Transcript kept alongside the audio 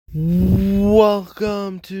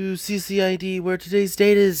Welcome to C.C.I.D, where today's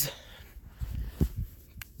date is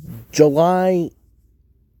July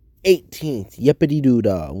 18th.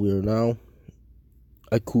 Yippity-doo-dah. We are now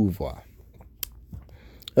a Kuvwa.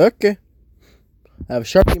 Okay. I have a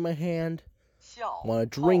Sharpie in my hand.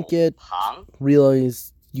 Want to drink it.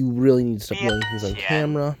 Realize you really need to stop yelling things on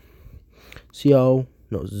camera. Zo.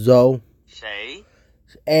 No, Zo.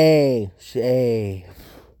 A. Shay.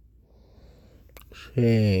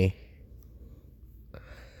 Shay.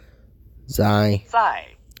 Zai.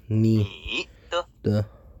 Ni. De.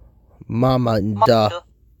 Mama. Da.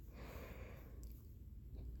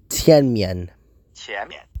 Tianmian.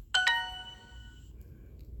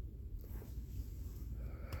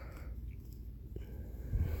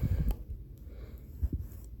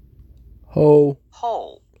 Ho.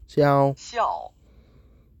 Xiao.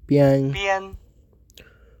 Bian.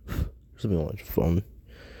 Something on your phone.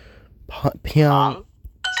 Piang.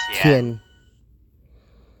 Tian.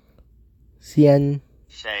 Xian.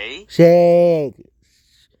 Shay.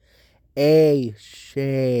 A.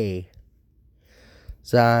 Shay.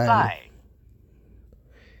 Zai.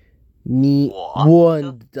 Ni.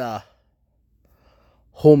 Wan. Da.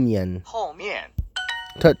 后面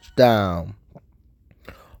touchdown.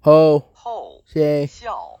 Ho. Shay.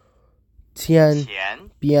 Tian.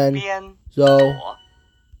 Bian. Zo.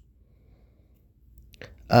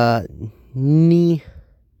 Ni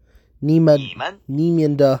们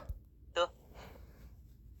的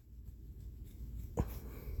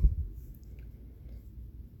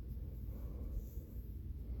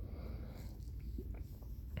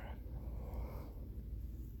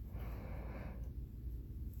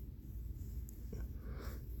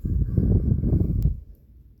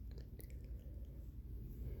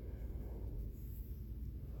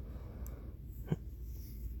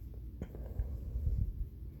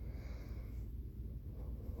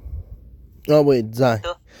Oh wait, Zai.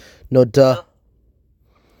 No, da.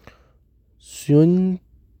 学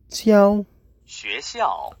校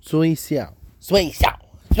最小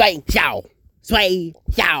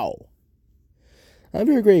I'm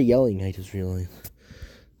very great at yelling, I just realized.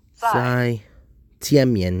 在前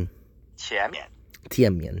面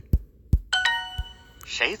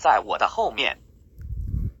谁在我的后面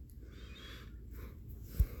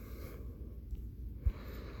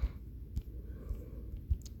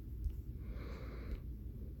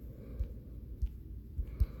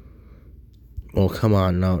Oh, come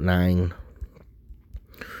on, no, 9.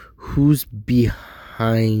 Who's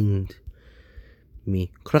behind me?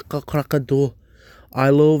 Crackadool,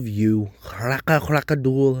 I love you.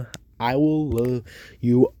 Crackadool, I will love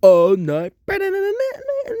you all night.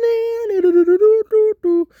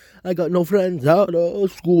 I got no friends out of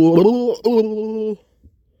school.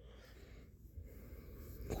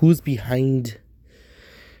 Who's behind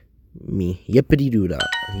me? Yippity-doo-dah.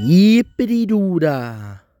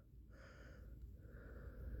 Yippity-doo-dah.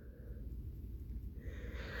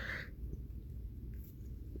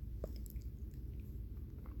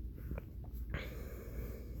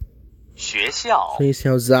学校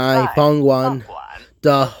在饭馆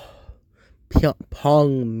的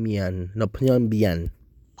旁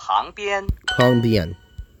边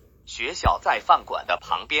学校在饭馆的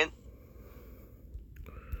旁边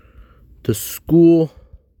The school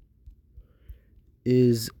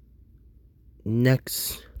is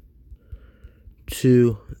next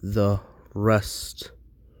to the restaurant.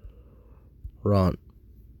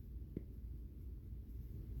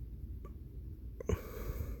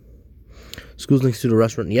 School's next to the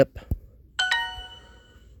restaurant, yep.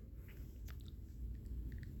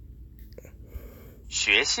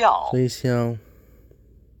 学校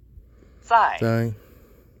在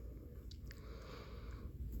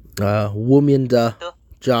我们的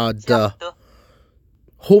家的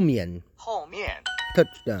后面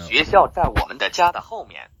touchdown. 学校在我们的家的后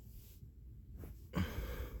面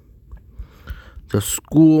The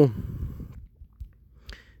school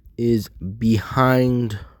is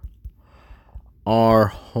behind our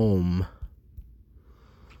home.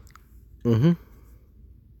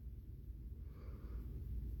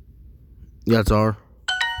 Yeah, it's our.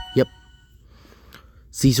 Yep.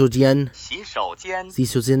 洗手间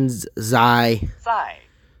在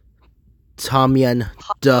上面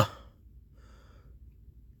的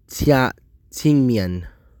前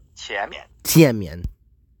面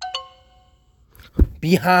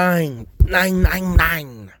behind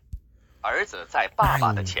 999儿子在爸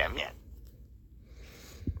爸的前面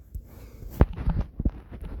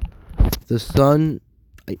The sun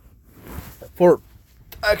for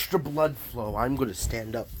extra blood flow, I'm going to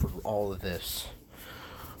stand up for all of this.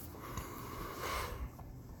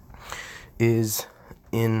 Is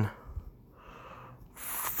in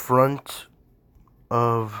front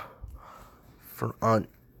of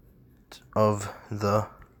the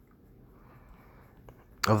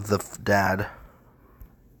dad.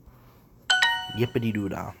 Yippity doo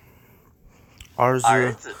dah. 儿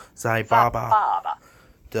子在爸爸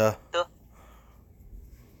的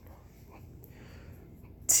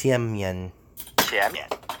前面。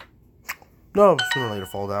No, sooner or later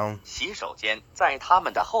fall down. 洗手间在他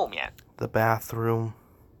们的后面。 The bathroom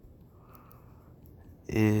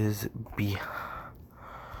is behind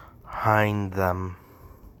them.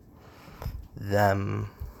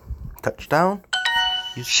 Touchdown.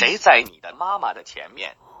 谁在你的妈妈的前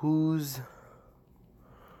面？ Who's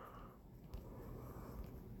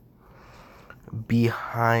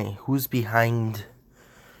behind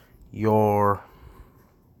your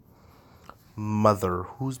mother?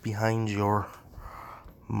 Who's behind your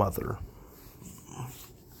mother?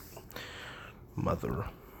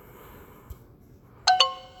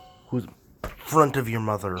 Who's front of your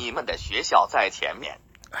mother? 你们的学校在前面。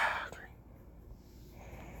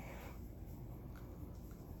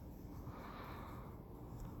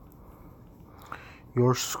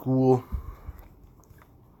 Your school.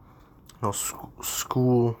 No,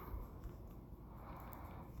 school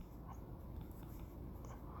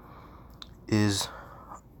is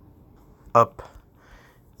up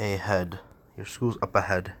ahead. Your school's up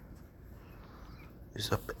ahead.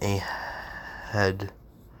 Is up ahead.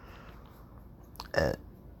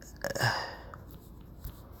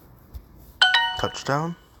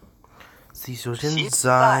 Touchdown. 洗手间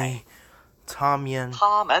在他们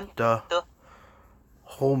的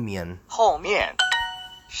后面。后面。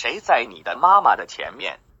谁在你的妈妈的前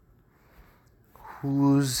面？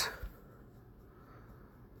 Who's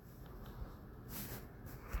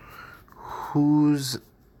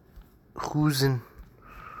in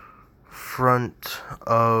front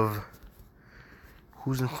of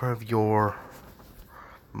your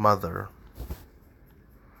mother?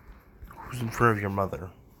 Who's in front of your mother?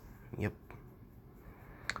 Yep.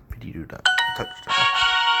 Touchdown.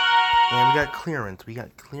 And we got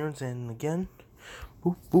clearance. And again.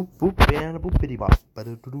 Boop, boop, boop, and a boopity bop.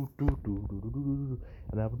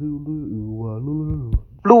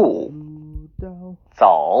 路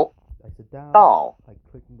走 I said down. 道 I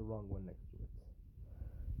clicked the wrong one next to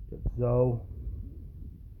it. So.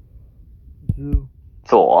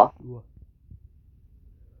左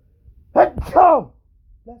Oh!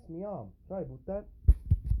 That's me on. Sorry about that.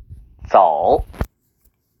 走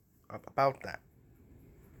About that.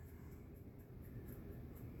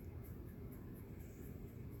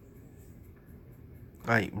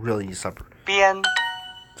 I really need supper. 边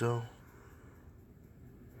So.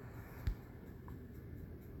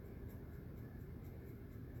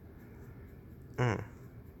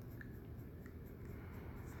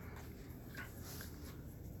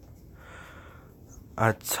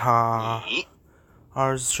 Ta 你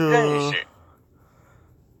儿认识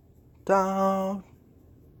down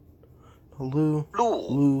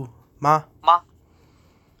路妈吗？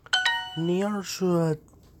你儿是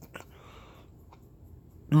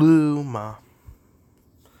路吗？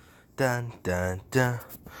噔噔噔，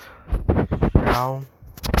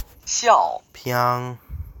笑平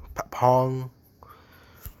胖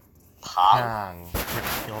旁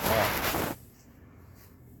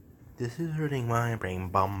This is hurting my brain.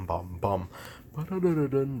 Bum bum bum. Oh, that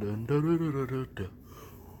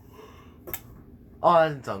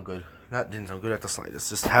didn't sound good. That didn't sound good at the slightest.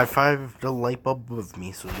 Just had five the light bulb with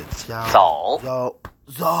me, so it's down. So.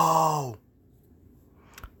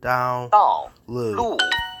 Down. 道 Lu. 路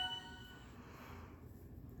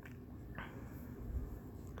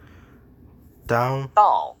Down.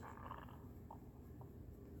 道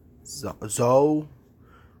Zo.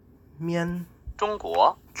 Mian. 中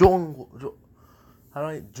国 How do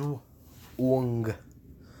I do?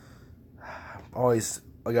 Always,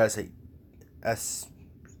 I gotta say,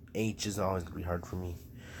 SH is always gonna be hard for me.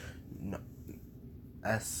 No,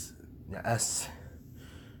 S.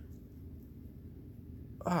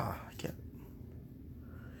 I can't.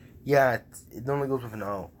 Yeah, it normally goes with an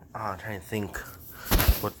O. I'm trying to think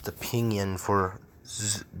what the pinyin for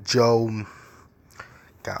Joe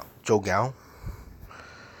Gao.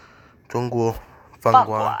 中国饭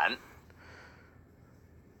馆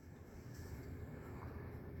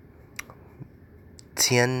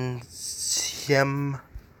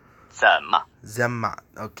怎么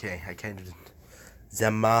Okay, I can't do it.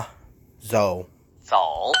 怎么走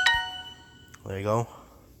走 There you go.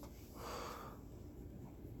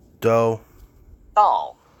 道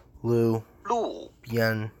路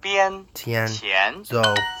边 前 走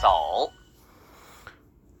走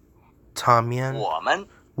他面我们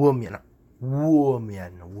我面我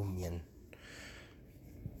面我面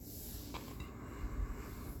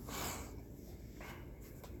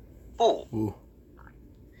不不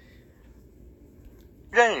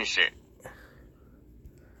认识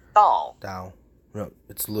道 down no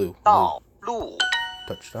it's Lou 道路，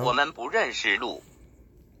 touchdown 我们不认识路。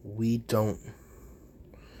 we don't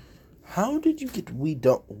how did you get we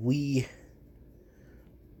don't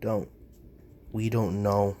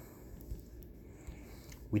know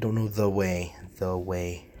we don't know the way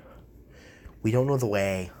we don't know the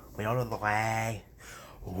way we don't know the way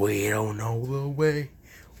we don't know the way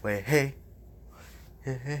hey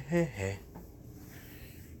hey hey hey hey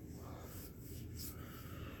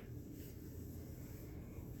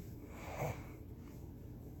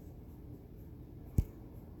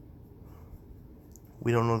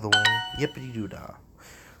we don't know the way yippity doo dah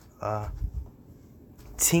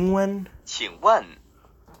请问请问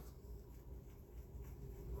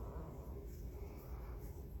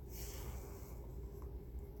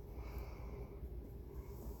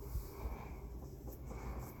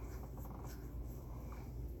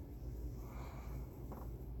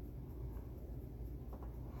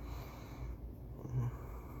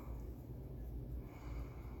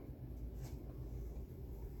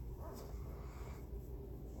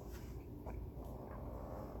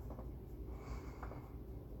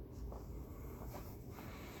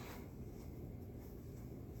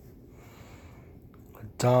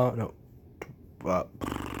no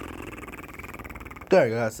第二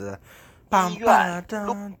个是医院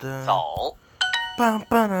走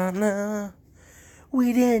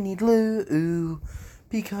We didn't need Lou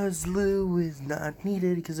because Lou is not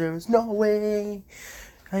needed because there was no way.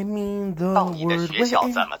 I mean the 到你的 word 学校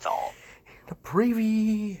way. 怎么走？ The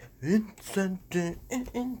previous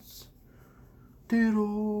sentence.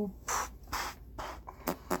 Doodle.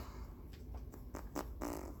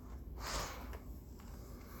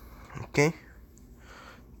 Okay.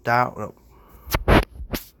 Down. No.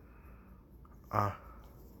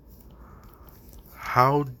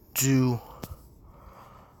 How do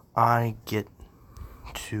I get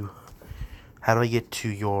to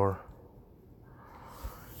your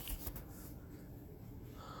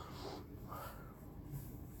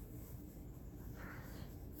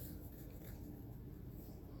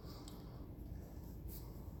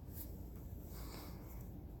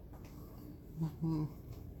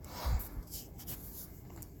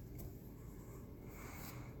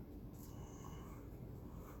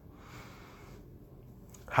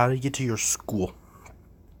how do you get to your school?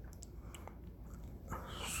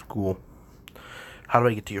 How do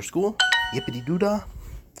I get to your school? Yippity doo dah.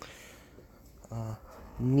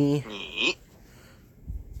 你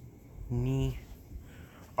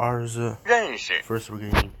ours 认识 first we're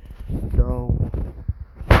gonna need go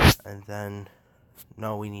and then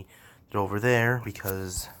no we need it over there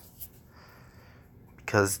because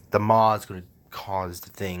the ma is gonna cause the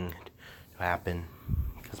thing to happen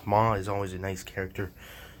because ma is always a nice character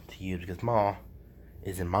to use because ma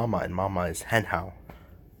is in mama and mama is henhao.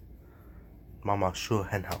 Mama sure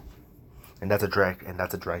henhao. And that's a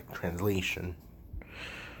direct translation.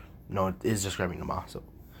 No, it is describing the ma, so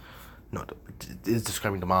no, it is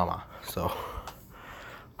describing the mama, so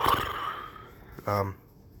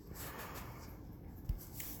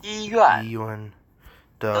医院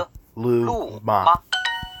的路路吗？嘛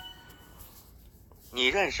你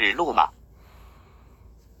认识路吗？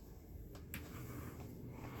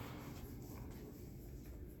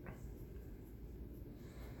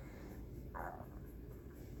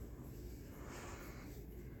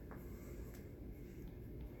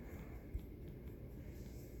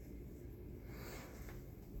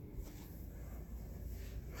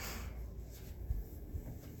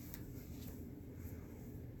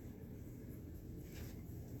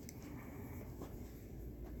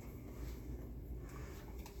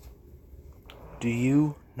 Do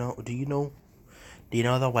you know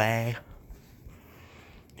the way?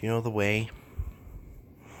 Do you know the way?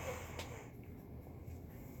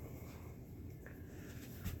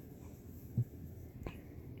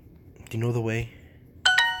 Do you know the way?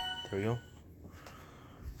 There we go.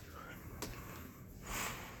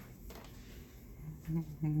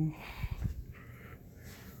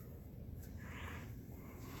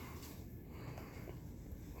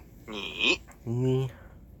 Me.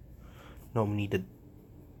 No, we need to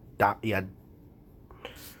yeah.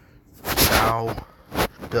 Now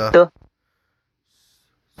the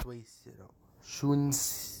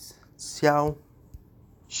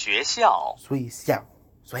学校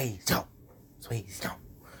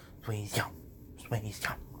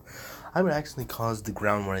I would actually cause the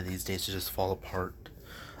ground one of these days to just fall apart.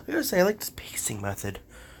 I gotta say, I like this pacing method.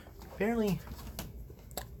 Barely,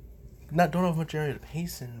 don't have much area to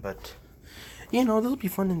pace in, but this will be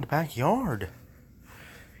fun in the backyard.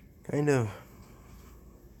 Kind of.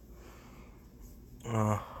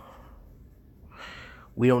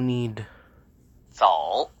 We don't need.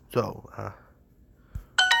 走。 So,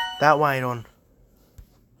 that one I don't.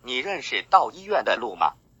 你认识到医院的路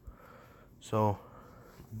吗？ So,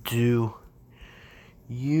 do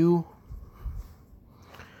you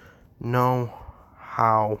know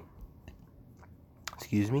how?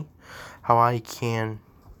 Excuse me, how I can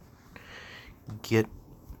get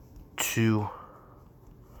to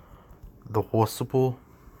the hospital?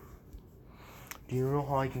 Do you know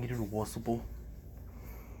how I can get to the hospital?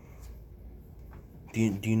 Do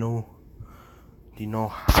you know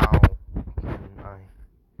how can I?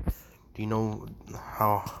 Do you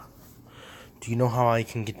know how I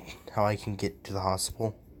can get to the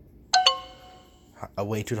hospital? A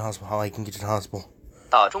way to the hospital. How I can get to the hospital?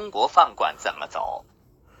 到中国饭馆怎么走？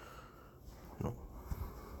 No.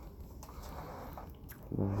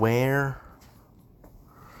 Where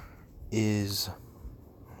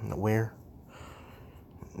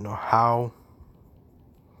no, how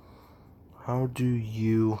do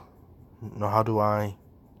you no how do I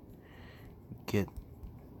get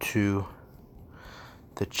to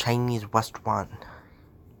the Chinese restaurant?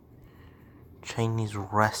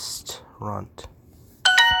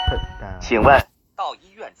请问到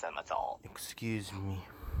医院怎么走？ Excuse me.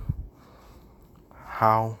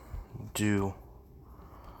 How do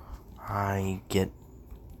I get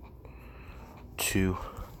to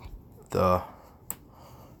the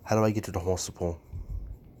hospital?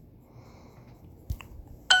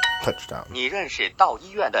 Touchdown. 你认识到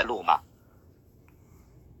医院的路吗？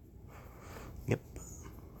 Yep.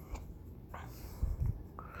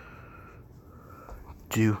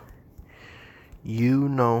 Do you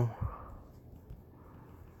know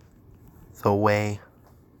the way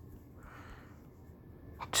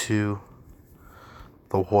to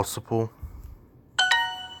the hospital?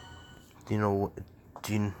 Do you know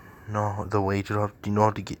the way to do you know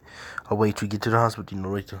how to get a way to get to the hospital? Do you know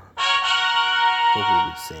the way to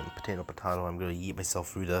hopefully the same potato. I'm gonna eat myself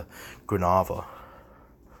through the granava.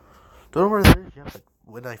 Don't know where that is yet, but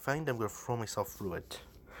when I find it, I'm gonna throw myself through it.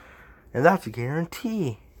 And that's a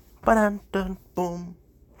guarantee. Ba-dun-dun, boom.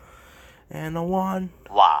 And a one.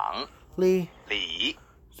 往 Li. 里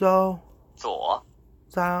So. 左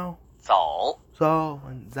Zao. 走 So.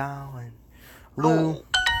 And Zao. And 路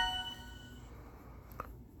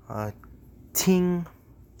Lu. Ting.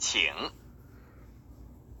 请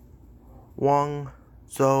Wang.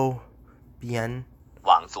 Zhou. Bian.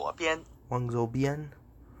 往左边 Wang Zhou Bian.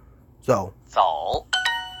 Zhou. 走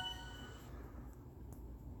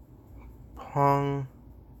Peng.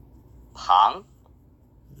 旁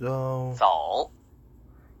Zhou. 走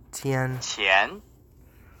Tian. 前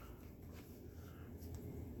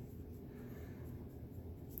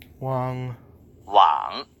Wang.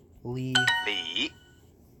 往 Li. 里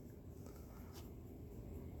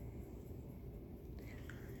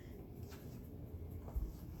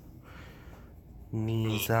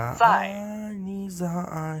Niza.在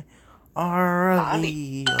Niza.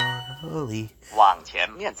 Early. 往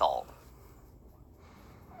前面走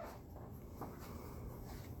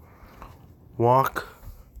Walk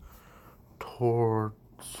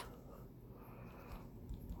towards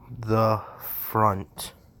the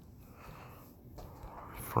front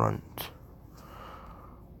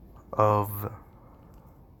of.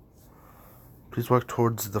 Please walk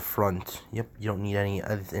towards the front. Yep, you don't need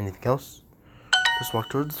anything else. Just walk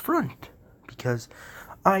towards the front because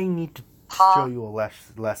I need to show you a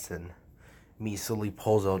lesson. Me slowly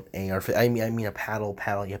pulls out I mean a paddle.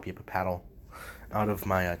 Yep, a paddle out of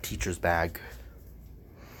my teacher's bag.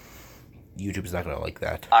 YouTube's not gonna like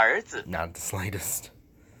that. 儿子 Not the slightest.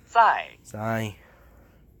 在 Sigh.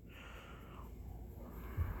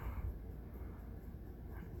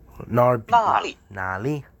哪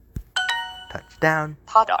里 Touchdown.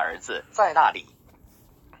 他的儿子在那里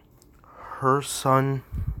Her son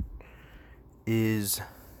is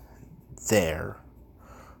there.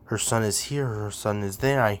 Her son is here. Her son is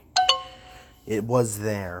there. It was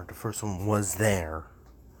there. The first one was there.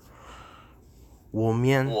 我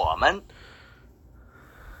们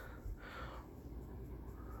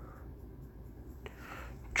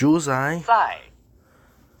住在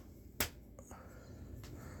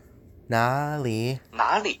哪里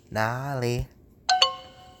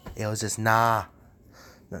It was just 哪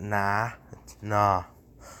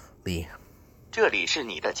里这里是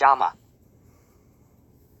你的家吗？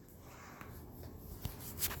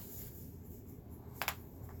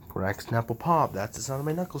 Cracked apple pop. That's the sound of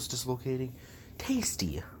my knuckles dislocating.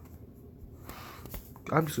 Tasty.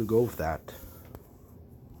 I'm just gonna go with that.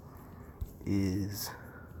 Is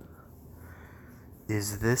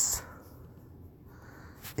this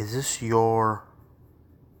your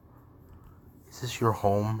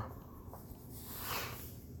home?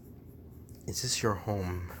 Is this your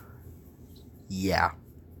home? Yeah.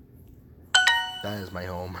 That is my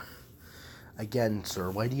home. Again,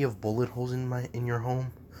 sir, why do you have bullet holes in your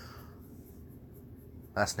home?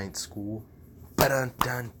 Last night's school.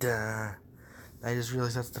 Ba-dun-dun-dun. I just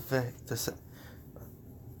realized that's the fact.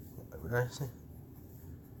 What did I say?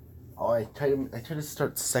 Oh, I tried to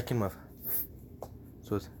start second with.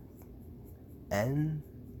 So it's N.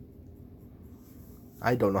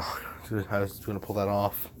 I don't know how I was going to pull that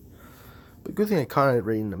off, but good thing I caught it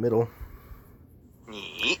right in the middle.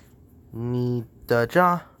 你的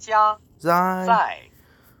家在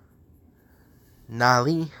哪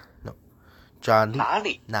里 ？No， 家里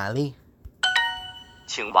哪里？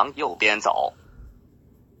请往右边走。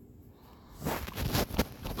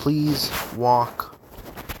Please walk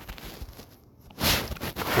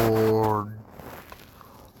towards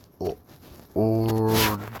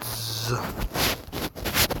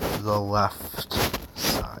the left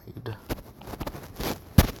side.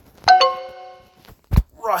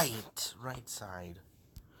 Right side.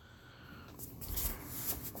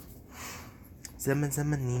 怎么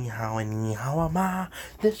你好啊你好啊妈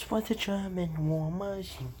This was a German war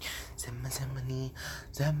machine 怎么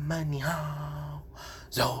你好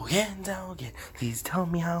So again Please tell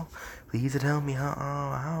me how Please tell me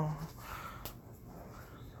how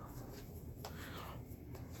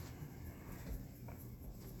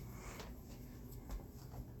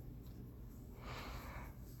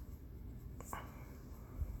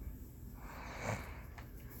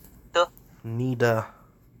你的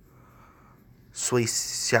学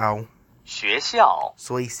校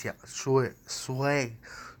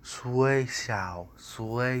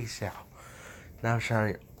Now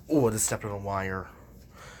sorry I just stepped on a wire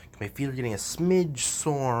My feet are getting a smidge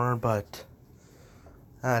sore But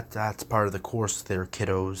that's part of the course there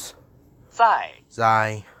kiddos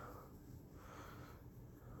在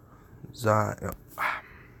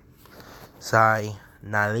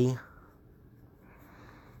哪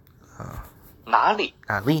里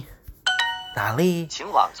哪里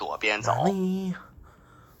请往左边走。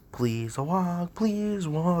Please walk, please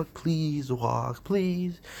walk, please walk,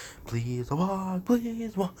 please walk,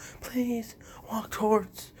 please walk, please walk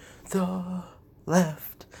towards the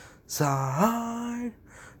left side.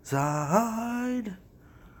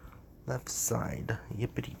 Left side.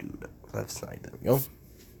 Yippity doo. Left side. There we go.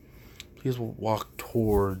 Please walk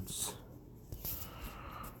towards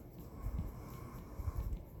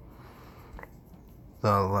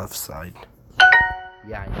the left side.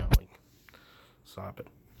 Yeah, I know. Stop it.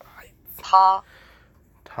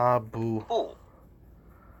 他不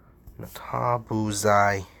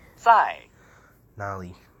在哪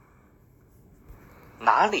里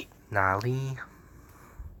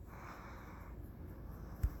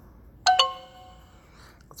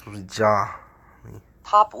是不是家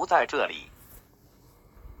他不在这里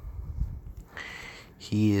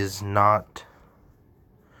He is not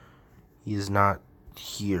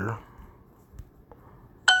here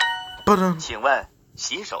请问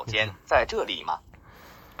洗手间在这里吗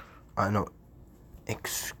I know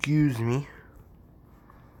Excuse me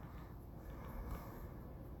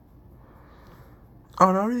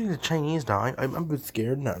Oh, no, everything's Chinese now. I'm a bit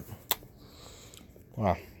scared now.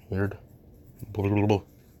 Wow, weird.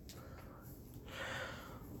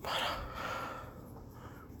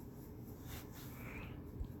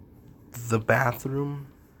 The bathroom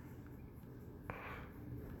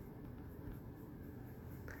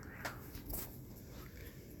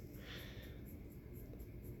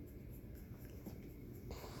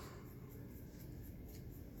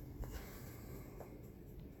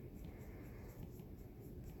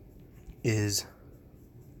is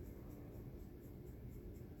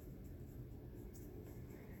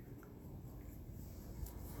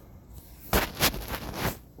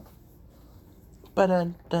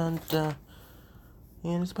Ba-dun-dun-dun.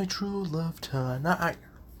 And it's my true love tonight.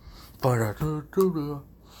 Ba-da-da-da-da.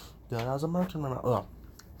 That was a mountain man. Oh.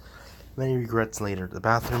 Many regrets later. The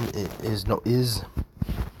bathroom is the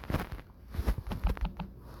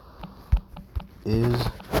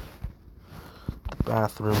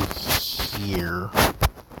bathroom here.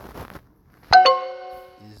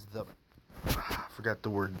 Is the I forgot the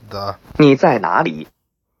word the 你在哪里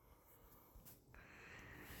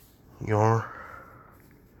your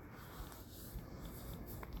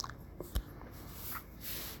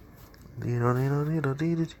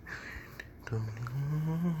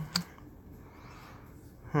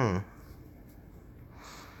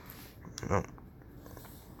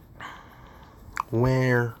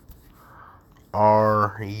Where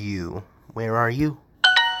are you? Where are you?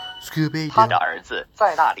 Scooby-Doo. 他的儿子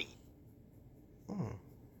在那里。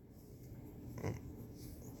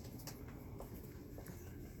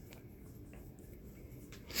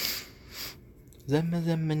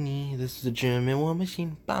Zemini, this is a German war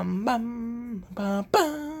machine. Bam bam bam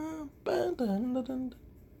bam bam dun, dun, dun.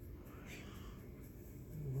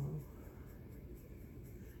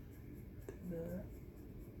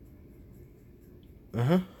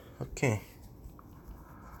 Okay.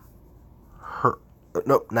 Her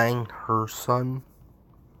son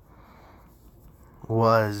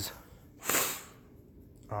was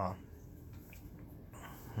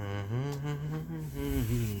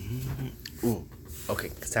Ooh, okay,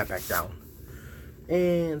 sat back down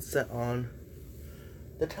and set on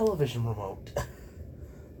the television remote.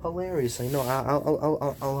 Hilarious! I know.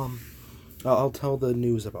 I'll tell the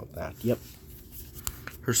news about that. Yep,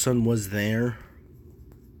 her son was there.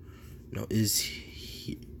 No, is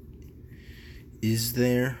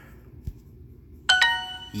there?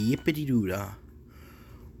 Yippity doo dah.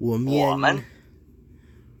 我们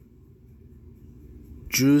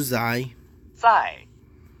住在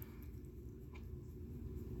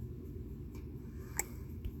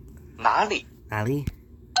哪里？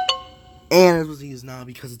 And it's supposed to use now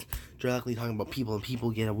because it's directly talking about people, and people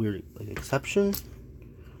get a weird exception.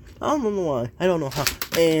 I don't know why. I don't know how.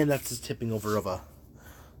 And that's just tipping over of a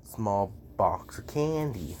small box of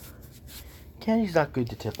candy. Candy's not good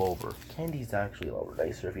to tip over. Candy's actually a little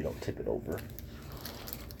nicer if you don't tip it over.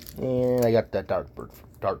 And I got that dartboard.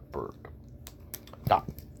 Dartboard.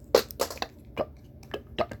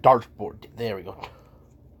 There we go.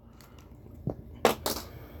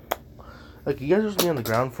 Okay, you guys are just gonna be on the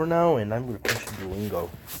ground for now, and I'm gonna push C.C.I.Duoligo.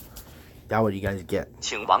 That's what you guys get.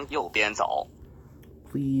 请往右边走。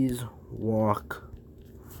 Please walk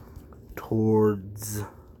towards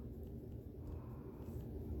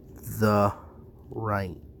the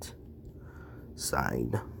right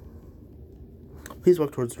side. Please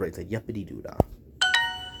walk towards the right side. Yippity doo dah.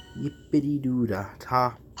 Yippity doo dah.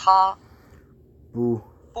 他不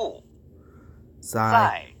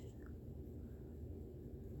在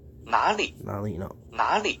哪里 no.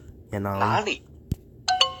 哪里 Yeah, 哪里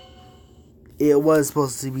It was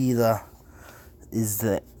supposed to be there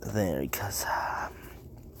because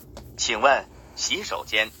请问洗手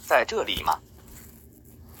间在这里吗？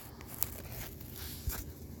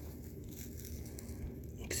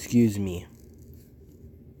 Excuse me.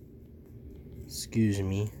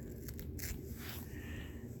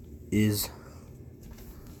 Is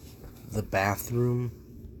the bathroom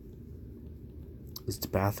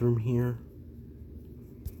here?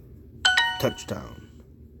 Touchdown.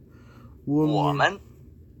 我们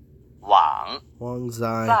往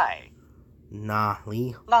在哪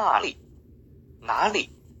里 哪里哪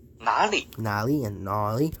里哪里 Nolly and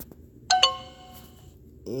Nolly.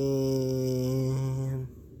 And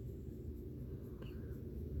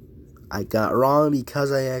I got wrong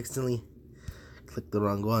because I accidentally clicked the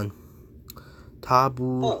wrong one. 他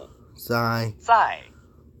不在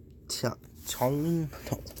Come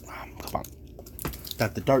on.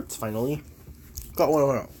 Got the darts finally. Got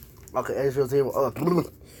one. Okay, I just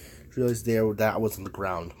realized there that was on the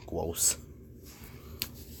ground. Gross.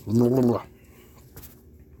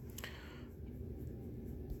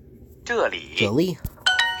 这里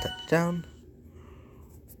Touchdown.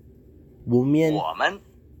 我们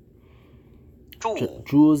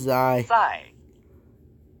住在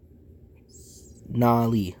哪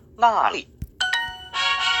里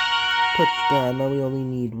Touchdown. Now we only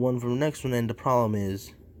need one for the next one, and the problem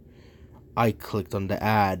is I clicked on the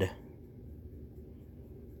ad.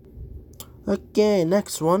 Okay,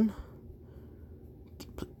 next one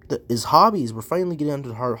is hobbies. We're finally getting onto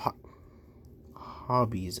the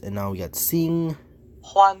hobbies, and now we got sing,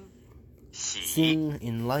 欢喜 sing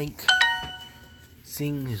in like,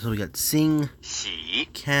 sing. So we got sing, 喜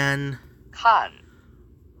can, 看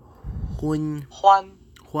hun, 欢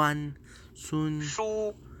sun,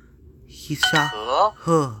 书 hisha,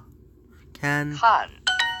 和 can, 看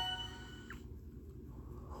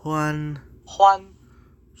huan, 欢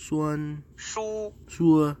sun, 书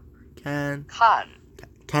sure, can, 看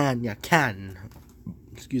can.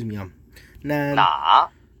 Excuse me, nan,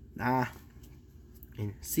 哪 na,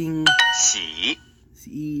 and sing, 喜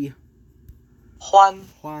si, 欢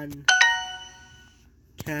huan,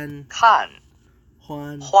 can, 看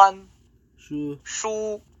huan, 欢 shu,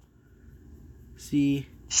 书 si,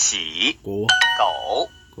 喜 go, 狗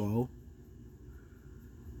go,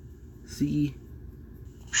 C.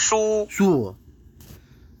 书 Sure.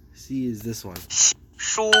 C is this one.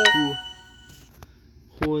 书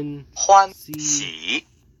Hun. 欢 C. 喜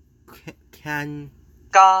Can.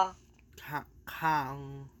 嘎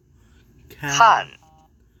Kang. 看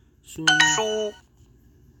Sun. 书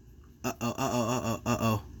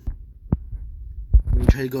Uh-oh. We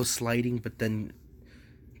try to go sliding, but then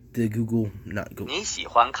the Google not go. 你喜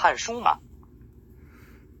欢看书吗？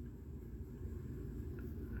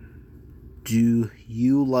 Do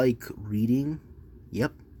you like reading?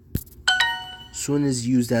 Yep. Sun is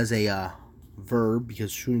used as a verb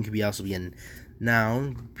because shun can also be a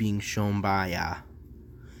noun being shown by yeah,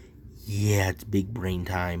 it's big brain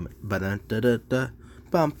time. Ba-da-da-da-da.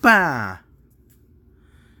 Bam-ba.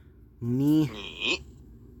 Ni. 你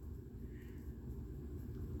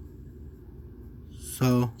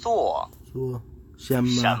So. 做 So. 什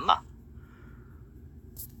Shema. 么？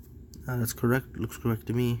 That's correct. Looks correct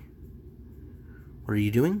to me. What are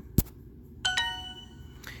you doing?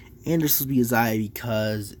 And this will be as I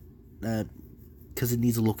because it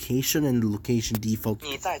needs a location and the location default.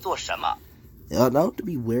 你在做什么？ Now to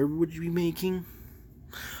be where would you be making?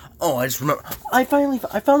 Oh, I just remember. I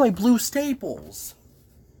found my blue staples.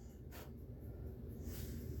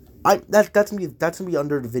 That's gonna be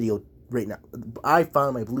under the video right now. I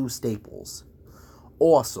found my blue staples.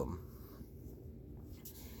 Awesome.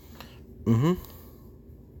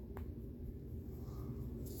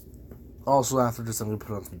 Also, after this, I'm gonna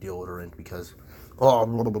put on some deodorant because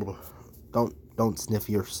don't sniff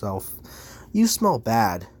yourself. You smell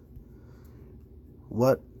bad.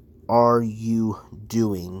 What are you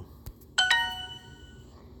doing?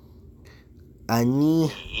 Ani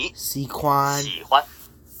你 喜欢喜欢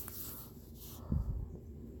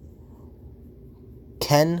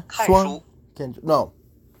Ken 看 Swan? 书 Ken, no.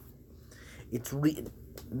 It's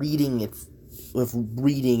reading. It's with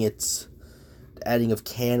reading. It's the adding of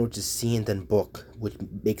can, which is see, and then book, which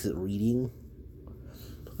makes it reading.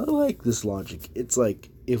 I like this logic. It's like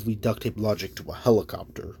if we duct tape logic to a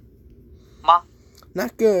helicopter. 吗？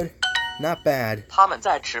 Not good, not bad. 他们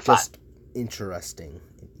在吃饭。 Just interesting.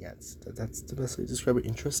 Yeah, that's the best way to describe it.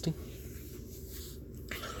 Interesting.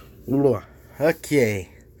 Okay,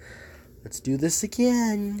 let's do this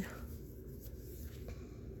again.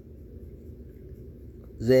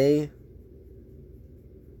 They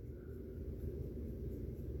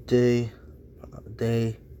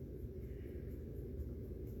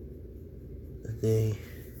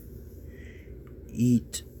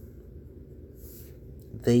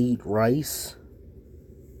eat rice.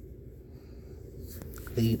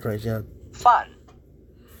 They eat rice, yeah. 饭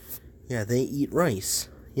Yeah, they eat rice.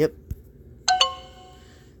 Yep.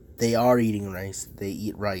 They are eating rice. They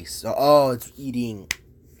eat rice. Oh, it's eating.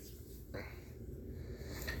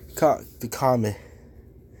 The comment.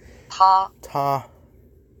 他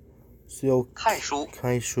So 看书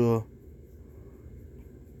开说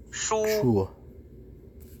书 书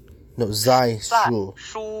No, 在在书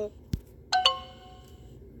书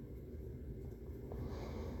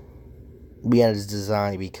We added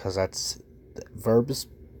design because that's the verb is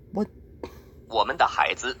what 我们的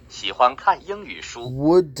孩子喜欢看英语书。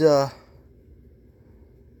 would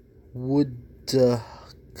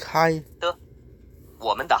开的，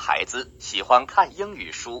我们的孩子喜欢看英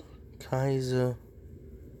语书。 Kaiser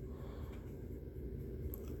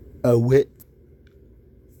a wit.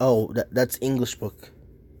 Oh, that's English book.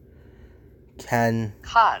 Can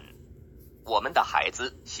看，我们的孩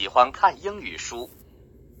子喜欢看英语书。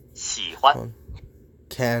喜欢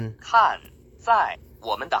can 看，在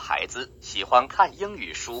我们的孩子喜欢看英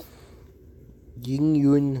语书。 英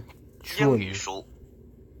语英语书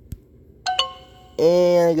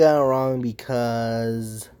And I got it wrong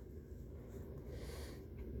because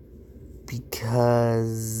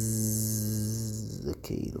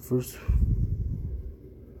okay, the first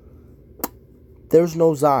there's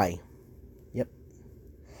no Zai. Yep.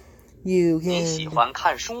 You 你喜 can 欢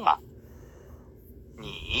看书吗？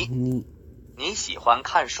你喜欢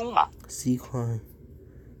看书吗？ sequence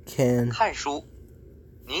can 看书，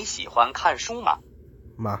你喜欢看书吗？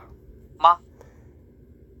 ma. 吗？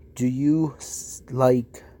 Do you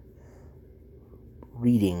like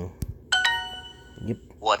reading? Yep.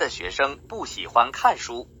 我的学生不喜欢看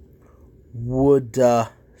书。 Would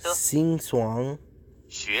sing song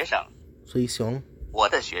学生， 所以熊我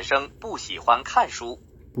的学生不喜欢看书。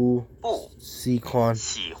不不 sequence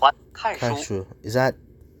喜欢看书。 Kashu. Is that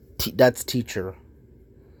that's teacher?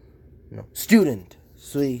 No. Student.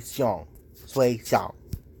 水象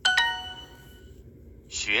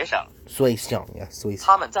学生， yeah, 水象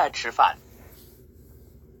他们在吃饭。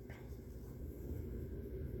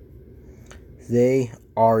 They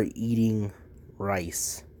are eating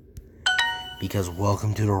rice. Because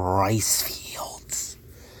welcome to the rice fields.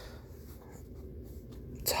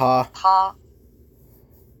 Ta 他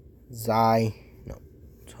zai no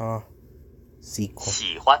ta sequel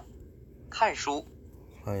喜欢看书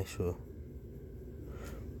，I sure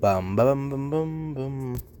bum bum bum bum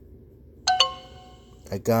bum.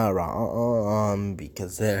 I got wrong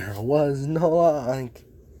because there was no like.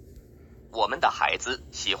 我们的孩子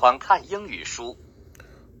喜欢看英语书。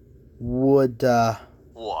 Would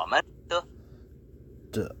我们的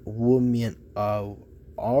the woman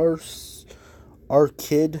our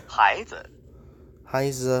kid 孩子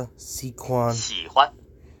Heiza Sequan 喜欢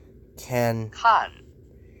can 看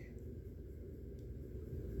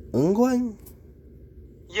Ungwan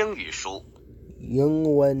英语书。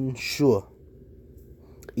 Youngwen Shua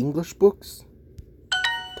English books?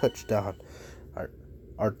 Touchdown.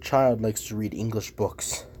 Our child likes to read English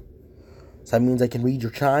books. So that means I can read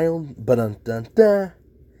your child? Dun dun dun.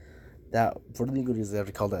 That for the legal reasons I have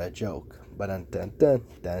to call that a joke. Dun dun dun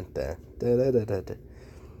dun dun dun dun dun.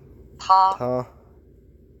 他 Ta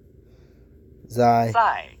Zai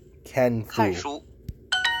在 Ken 看 Fu. 书。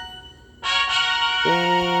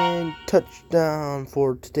 And touchdown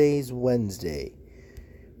for today's Wednesday.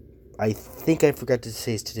 I think I forgot to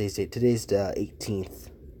say today's date. Today's the 18th.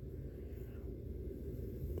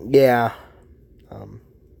 Yeah.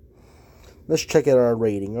 Let's check out our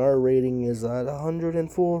rating. Our rating is at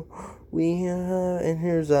 104. And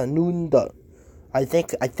here's Nunda. I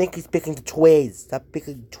think he's picking the Twiz. Stop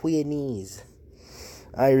picking Twinese.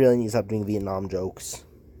 I really need to stop doing Vietnam jokes.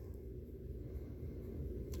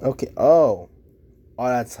 Okay. Oh,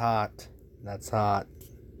 that's hot. That's hot.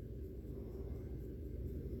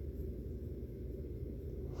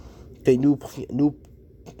 Okay, new.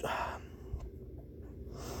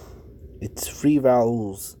 It's free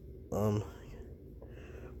vowels.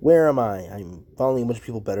 Where am I? I'm following a bunch of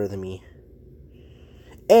people better than me.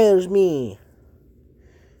 There's me.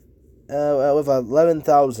 With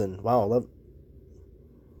 11,000. Wow.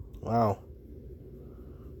 Wow.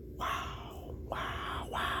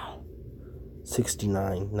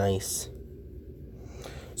 69. Nice.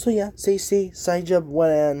 So yeah, C.C.I.Duoligo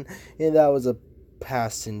went and that was a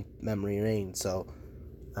pass in memory lane. So,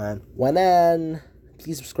 and went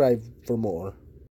please subscribe for more.